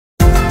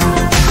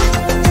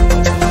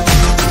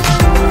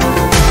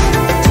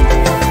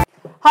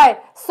Hi,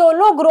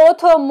 Solow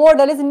growth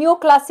model is new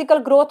classical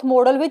growth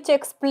model which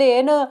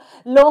explain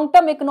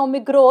long-term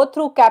economic growth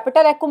through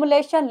capital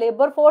accumulation,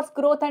 labor force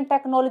growth and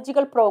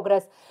technological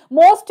progress.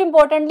 Most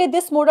importantly,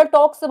 this model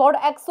talks about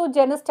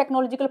exogenous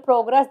technological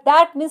progress.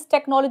 That means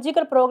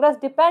technological progress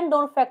depend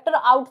on factor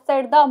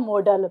outside the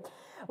model.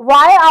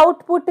 Y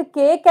output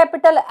K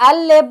capital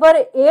L labor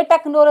A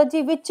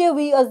technology which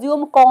we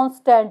assume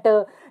constant.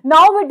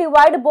 Now we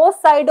divide both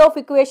sides of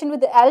equation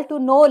with L to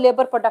know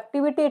labor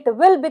productivity. It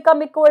will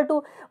become equal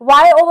to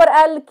Y over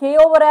L, K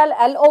over L,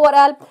 L over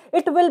L.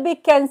 It will be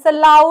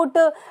cancelled out.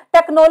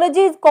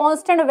 Technology is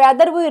constant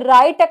whether we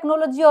write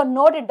technology or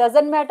not, it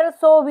doesn't matter.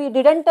 So we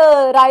didn't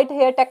write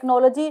here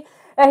technology.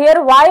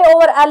 Here Y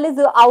over L is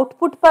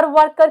output per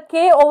worker,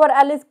 K over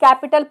L is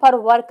capital per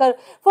worker.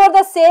 For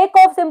the sake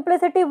of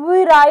simplicity,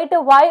 we write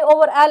Y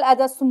over L as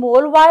a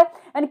small y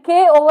and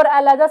K over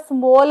L as a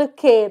small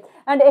k.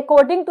 And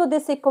according to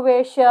this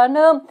equation,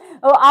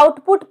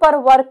 output per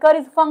worker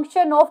is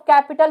function of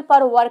capital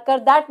per worker.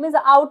 That means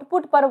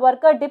output per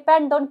worker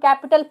depend on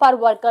capital per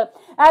worker.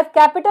 As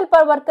capital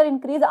per worker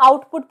increase,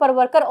 output per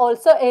worker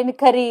also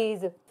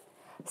increase.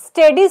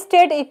 Steady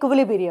state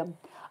equilibrium.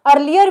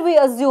 Earlier we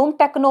assumed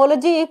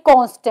technology is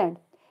constant.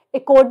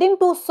 According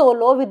to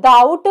Solow,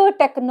 without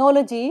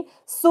technology,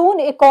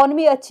 soon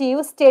economy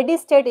achieves steady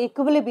state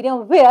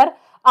equilibrium where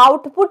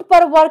output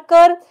per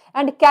worker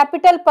and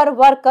capital per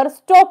worker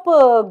stop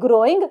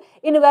growing.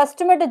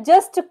 Investment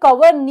just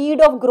cover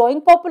need of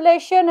growing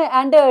population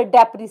and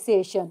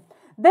depreciation.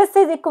 This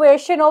is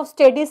equation of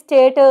steady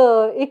state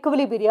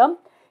equilibrium.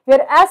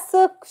 Here S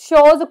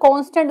shows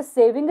constant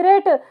saving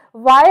rate,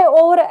 Y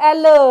over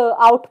L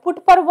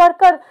output per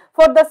worker.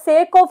 For the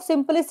sake of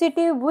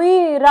simplicity,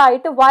 we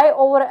write Y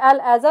over L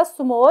as a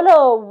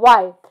small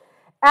y.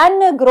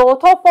 N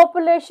growth of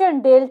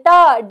population,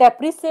 delta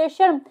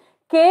depreciation,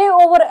 K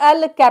over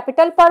L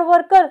capital per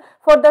worker.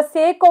 For the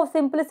sake of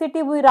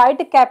simplicity, we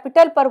write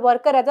capital per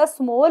worker as a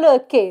small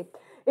k.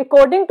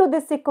 According to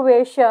this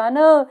equation,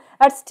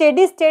 at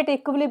steady state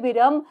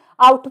equilibrium,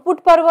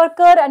 output per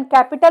worker and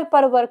capital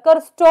per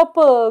worker stop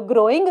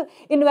growing.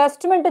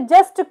 Investment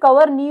just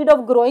cover need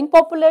of growing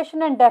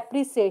population and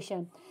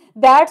depreciation.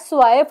 That's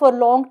why for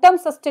long-term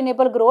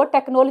sustainable growth,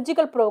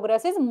 technological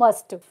progress is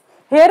must.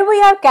 Here we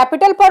have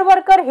capital per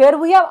worker, here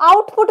we have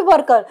output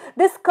worker.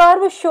 This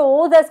curve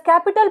shows as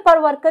capital per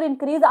worker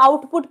increase,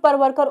 output per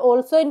worker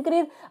also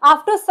increase.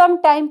 After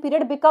some time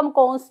period become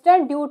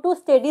constant due to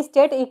steady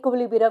state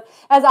equilibrium.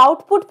 As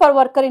output per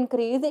worker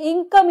increase,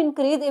 income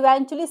increase,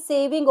 eventually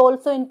saving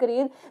also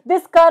increase.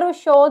 This curve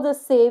shows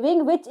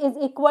saving which is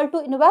equal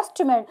to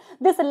investment.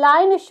 This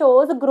line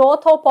shows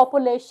growth of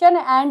population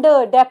and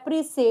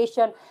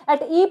depreciation.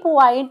 At E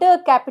point,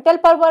 capital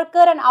per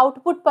worker and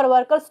output per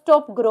worker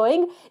stop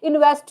growing.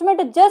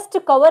 Investment just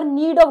cover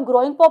need of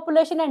growing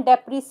population and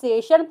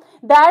depreciation.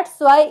 That's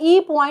why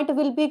E point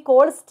will be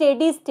called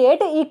steady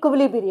state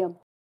equilibrium.